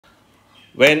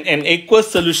When an aqueous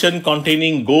solution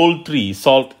containing gold-3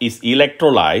 salt is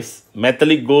electrolyzed,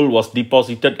 metallic gold was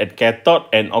deposited at cathode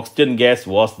and oxygen gas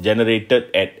was generated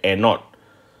at anode.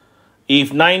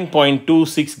 If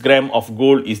 9.26 gram of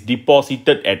gold is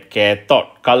deposited at cathode,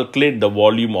 calculate the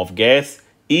volume of gas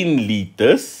in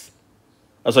liters.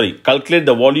 Calculate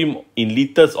the volume in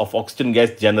liters of oxygen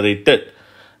gas generated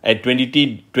at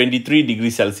 23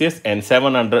 degrees Celsius and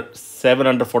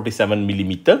 747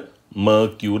 millimeter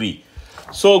mercury.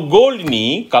 So gold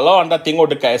ni, kalau anda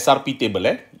tengok dekat SRP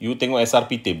table you tengok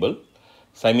SRP table.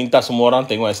 Saya minta semua orang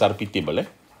tengok SRP table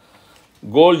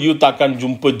Gold you takkan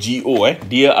jumpa GO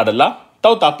Dia adalah,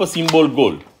 tahu tak apa simbol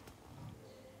gold?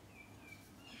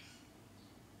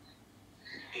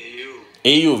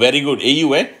 AU, very good.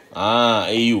 AU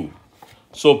AU.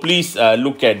 So please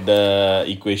look at the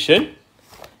equation.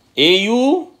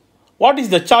 AU, what is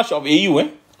the charge of AU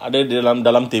Ada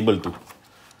dalam table tu.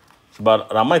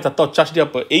 Sebab ramai tak tahu charge dia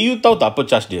apa. AU tahu tak apa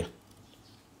charge dia?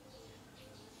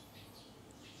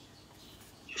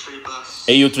 3+.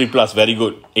 AU3+, very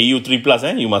good.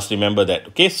 AU3+, you must remember that.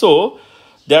 Okay, so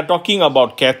they are talking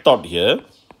about cathode here.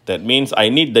 That means I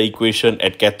need the equation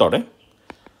at cathode.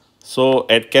 So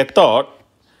at cathode,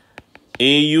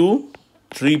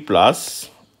 AU3+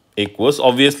 equals,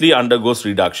 obviously undergoes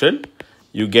reduction.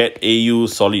 You get AU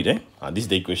solid. This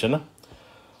is the equation.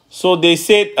 So they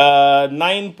said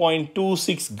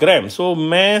 9.26 grams. So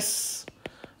mass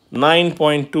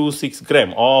 9.26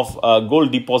 gram of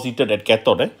gold deposited at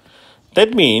cathode.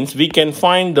 That means we can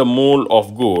find the mole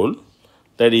of gold.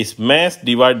 That is mass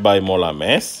divided by molar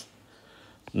mass.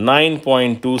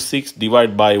 9.26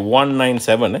 divided by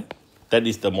 197. That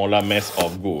is the molar mass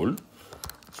of gold.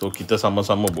 So kita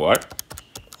sama-sama buat.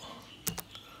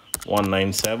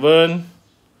 197.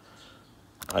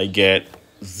 I get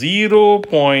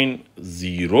 0.0470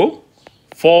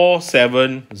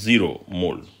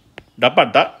 mole.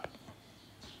 Dapat tak?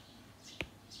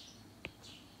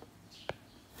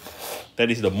 That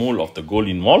is the mole of the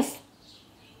gold involved.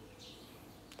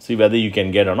 See whether you can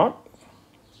get or not.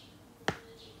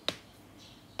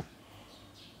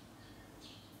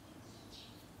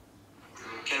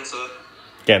 Can, sir.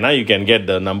 Can, you can get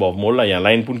the number of mole lah. Yang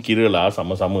lain pun kira lah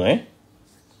sama-sama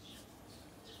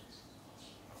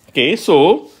Okay,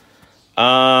 so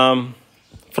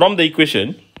from the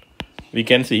equation, we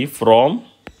can see from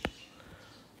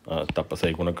tak apa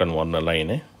saya gunakan warna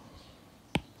lain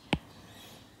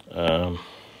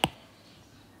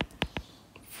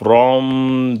from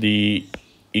the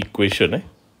equation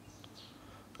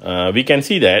we can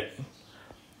see that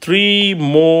 3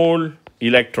 mole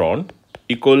electron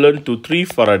equivalent to 3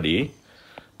 Faraday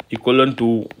equivalent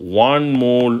to 1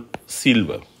 mole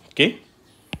silver. Okay,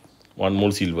 1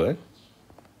 mole silver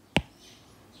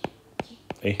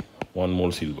 1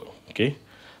 mole silver. Okay,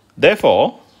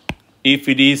 therefore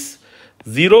if it is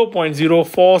 0.0470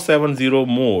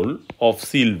 mole of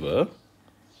silver,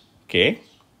 okay,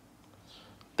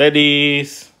 that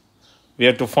is, we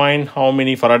have to find how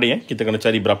many Faraday. Kita kena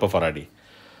cari berapa Faraday.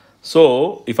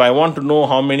 So if I want to know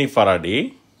how many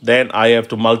Faraday, then I have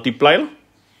to multiply.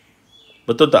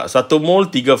 Betul tak? 1 mole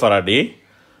 3 Faraday,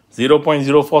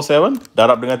 0.047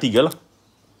 darab dengan 3 lah.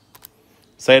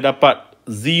 Saya dapat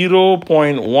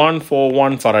 0.141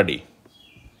 Faraday.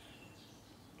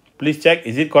 Please check,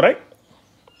 is it correct?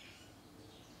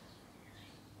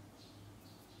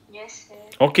 Yes, sir.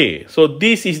 Okay, so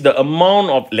this is the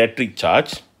amount of electric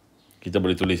charge. Kita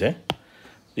boleh tulis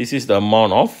This is the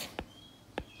amount of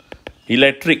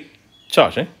electric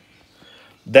charge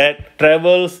that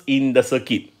travels in the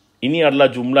circuit. Ini adalah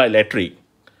jumlah elektrik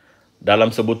dalam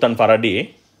sebutan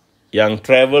Faraday yang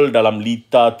travel dalam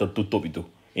lita tertutup itu.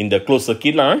 In the closed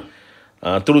circuit lah,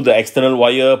 through the external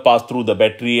wire, pass through the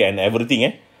battery and everything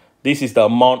This is the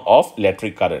amount of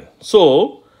electric current.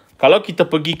 So, kalau kita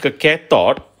pergi ke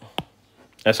cathode,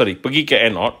 pergi ke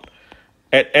anode,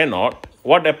 at anode,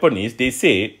 what happened is, they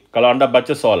say, kalau anda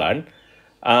baca soalan,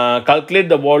 calculate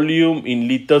the volume in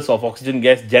liters of oxygen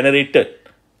gas generated.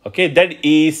 Okay, that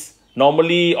is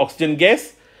normally oxygen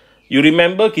gas. You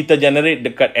remember kita generate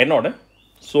dekat anode.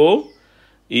 So,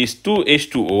 is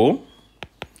 2H2O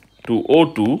to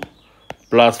O2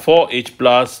 plus 4H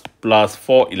plus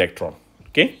 4 electron.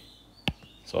 Okay.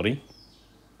 Sorry.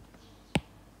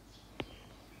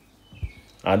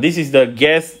 This is the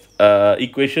gas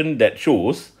equation that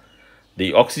shows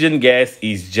the oxygen gas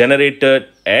is generated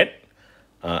at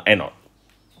anode.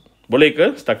 Boleh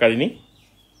ke setakat ini?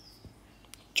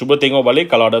 Cuba tengok balik,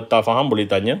 kalau ada tak faham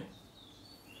boleh tanya.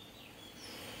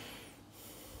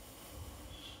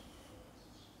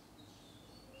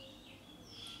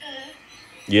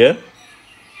 Yeah.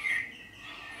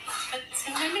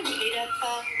 Macam mana boleh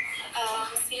dapat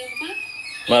silver?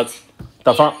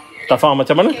 Tak faham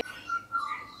macam mana?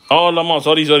 Oh, lama.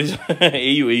 Sorry.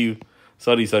 AU.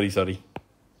 Sorry.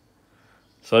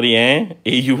 Sorry,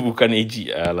 AU bukan AG.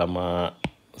 Alamak.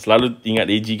 Selalu ingat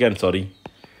AG kan? Sorry.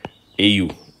 AU.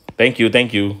 Thank you.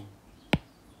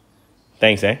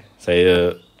 Thanks,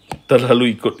 Saya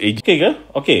terlalu ikut AG. Okay ke?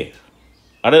 Okay.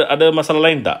 Ada masalah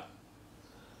lain tak?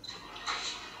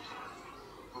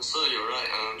 So you're right.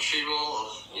 3 mole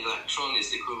of electron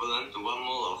is equivalent to 1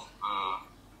 mole of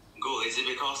gold. Is it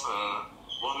because 1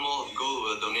 mole of gold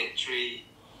will donate 3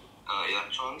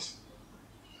 electrons?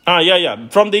 Yeah.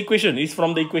 From the equation. It's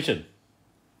from the equation.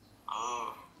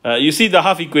 Oh. You see the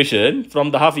half equation.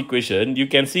 From the half equation, you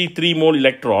can see 3 mole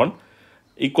electron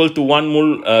equal to 1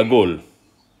 mole gold.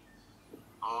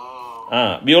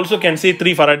 Oh. We also can say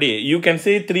 3 Faraday. You can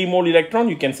say 3 mole electron.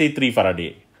 You can say 3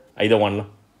 Faraday. Either one lah.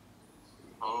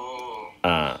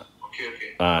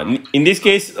 Okay. In this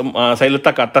case, saya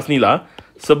letak kat atas ni lah.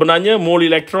 Sebenarnya mole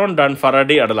electron dan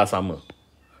Faraday adalah sama.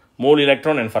 Mole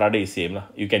electron and Faraday is same lah.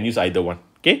 You can use either one.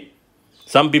 Okay.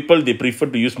 Some people they prefer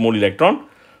to use mole electron.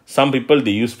 Some people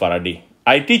they use Faraday.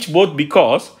 I teach both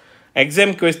because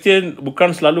exam question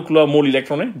bukan selalu keluar mole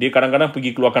electron. Dia kadang-kadang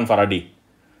pergi keluarkan Faraday.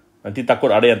 Nanti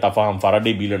takut ada yang tak faham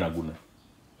Faraday bila nak guna.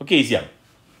 Okay, Isiang.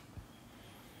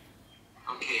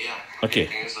 Okay, yeah. Okay.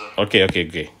 Thank you, sir.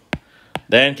 Okay.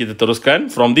 Then kita teruskan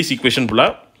from this equation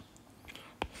pula.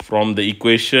 From the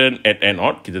equation at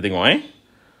N0, kita tengok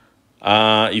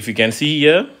if you can see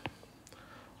here,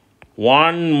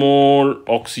 1 mole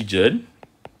oxygen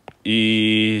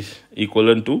is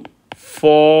equivalent to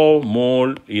 4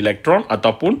 mole electron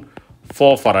ataupun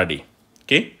 4 Faraday.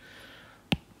 Okay.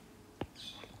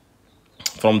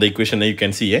 From the equation you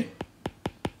can see 1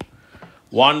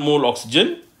 mole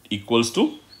oxygen equals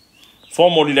to 4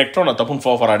 mole electron ataupun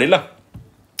 4 Faraday lah.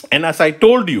 And as I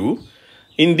told you,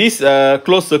 in this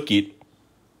closed circuit,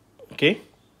 okay,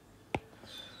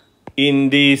 in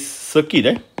this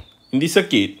circuit,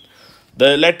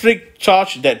 the electric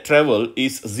charge that travel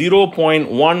is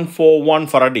 0.141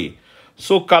 Faraday.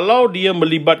 So, kalau dia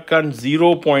melibatkan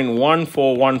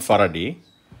 0.141 Faraday,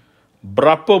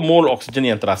 berapa mole oksigen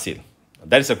yang terhasil?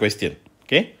 That is a question.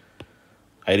 Okay.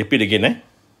 I repeat again.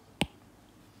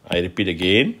 I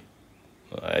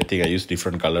think I use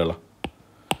different color lah.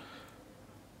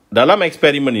 Dalam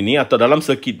eksperimen ini atau dalam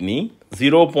circuit ni,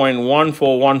 0.141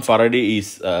 Faraday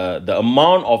is the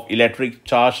amount of electric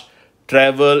charge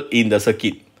travel in the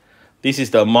circuit. This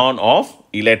is the amount of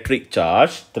electric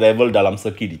charge travel dalam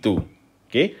circuit itu.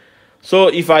 Okay. So,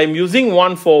 if I'm using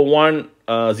 0.141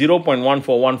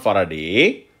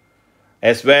 Faraday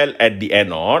as well at the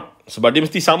anode, sebab dia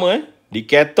mesti sama di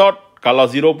cathode kalau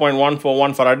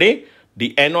 0.141 Faraday,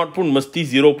 di anode pun mesti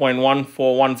 0.141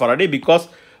 Faraday because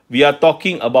we are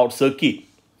talking about circuit.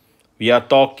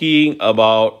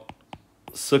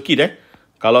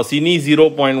 Kalau sini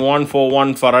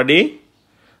 0.141 Faraday,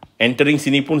 entering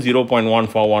sini pun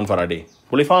 0.141 Faraday.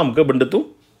 Boleh faham ke benda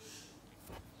tu?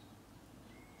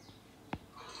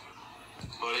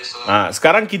 Boleh, sir.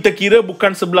 Sekarang kita kira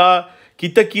bukan sebelah,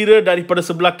 kita kira daripada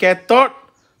sebelah cathode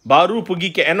baru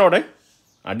pergi ke anode.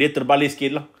 Dia terbalik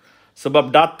sikit lah.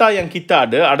 Sebab data yang kita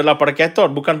ada adalah pada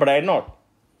cathode, bukan pada anode.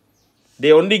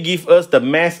 They only give us the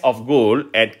mass of gold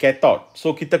at cathode.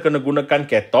 So, kita kena gunakan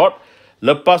cathode.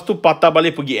 Lepas tu patah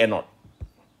balik pergi anode.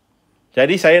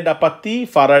 Jadi, saya dapati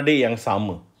Faraday yang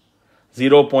sama.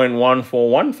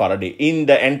 0.141 Faraday in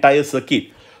the entire circuit.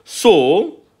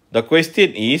 So, the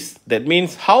question is, that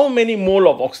means how many mole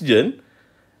of oxygen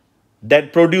that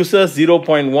produces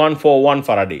 0.141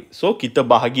 Faraday. So, kita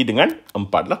bahagi dengan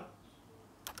 4 lah.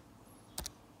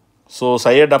 So,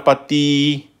 saya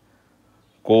dapati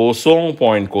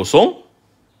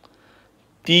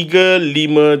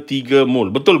 0.0353 mol.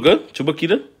 Betul ke? Cuba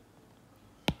kira.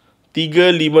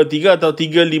 353 atau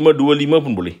 3525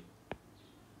 pun boleh.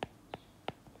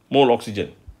 Mol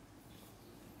oksigen.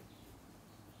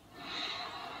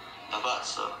 Dapat,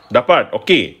 sir. Dapat.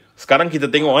 Okey. Sekarang kita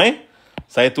tengok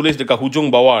Saya tulis dekat hujung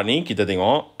bawah ni, kita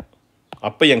tengok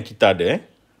apa yang kita ada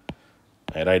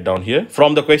I write down here.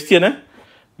 From the question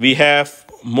we have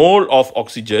mole of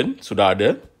oxygen, sudah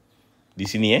ada. Di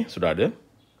sini sudah ada.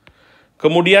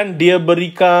 Kemudian dia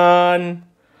berikan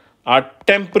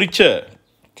temperature.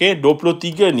 Okay,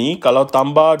 23 ni kalau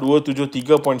tambah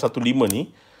 273.15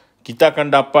 ni, kita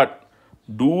akan dapat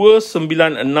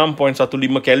 296.15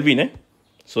 Kelvin.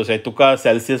 So, saya tukar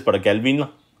Celsius pada Kelvin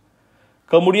lah.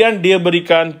 Kemudian dia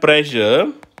berikan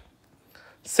pressure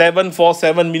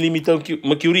 747 mm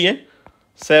mercury.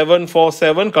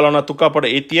 747 kalau nak tukar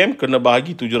pada ATM kena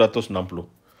bahagi 760.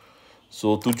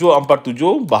 So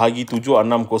 747 bahagi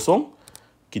 760,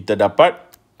 kita dapat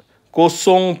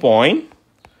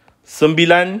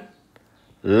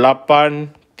 0.983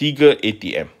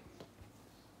 ATM.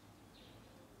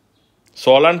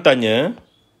 Soalan tanya,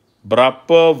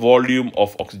 berapa volume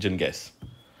of oxygen gas?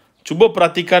 Cuba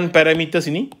perhatikan parameter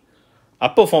sini.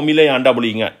 Apa formula yang anda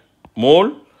boleh ingat?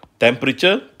 Mole,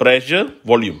 temperature, pressure,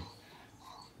 volume.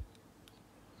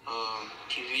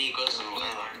 PV equals to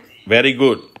nRT. Very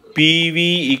good.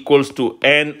 PV equals to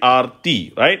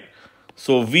nRT, right?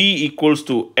 So V equals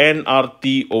to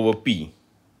nRT over P.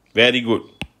 Very good.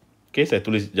 Okay, saya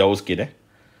tulis jauh sikit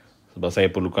sebab saya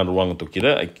perlukan ruang untuk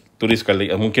kira. Tulis sekali,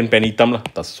 mungkin pen hitam lah,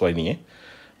 tak sesuai ni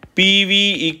PV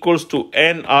equals to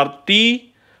nRT,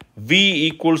 V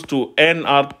equals to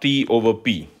nRT over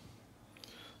P.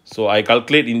 So I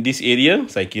calculate in this area,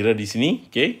 saya kira di sini,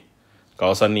 okay,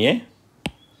 kawasan ni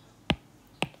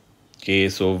okay,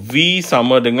 so V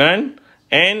sama dengan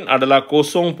N adalah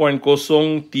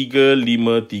 0.0353,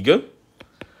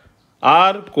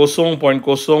 R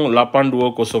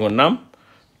 0.08206,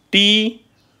 T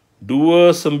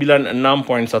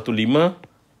 296.15,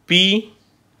 P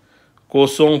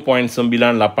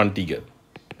 0.983.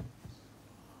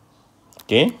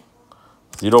 Okay,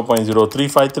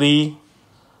 0.0353,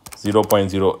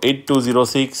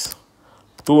 0.08206,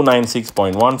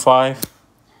 296.15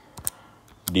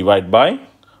 divide by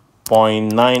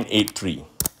 0.983.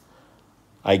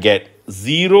 I get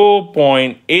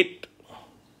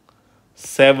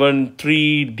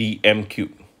 0.873 dm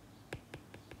cube.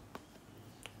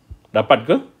 Dapat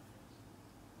ke?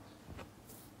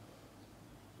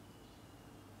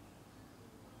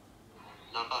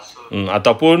 Dapat, sir.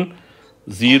 Ataupun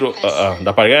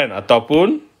dapat kan?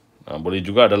 Ataupun boleh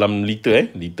juga dalam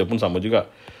liter liter pun sama juga.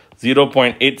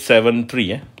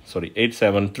 0.873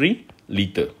 873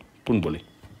 liter pun boleh.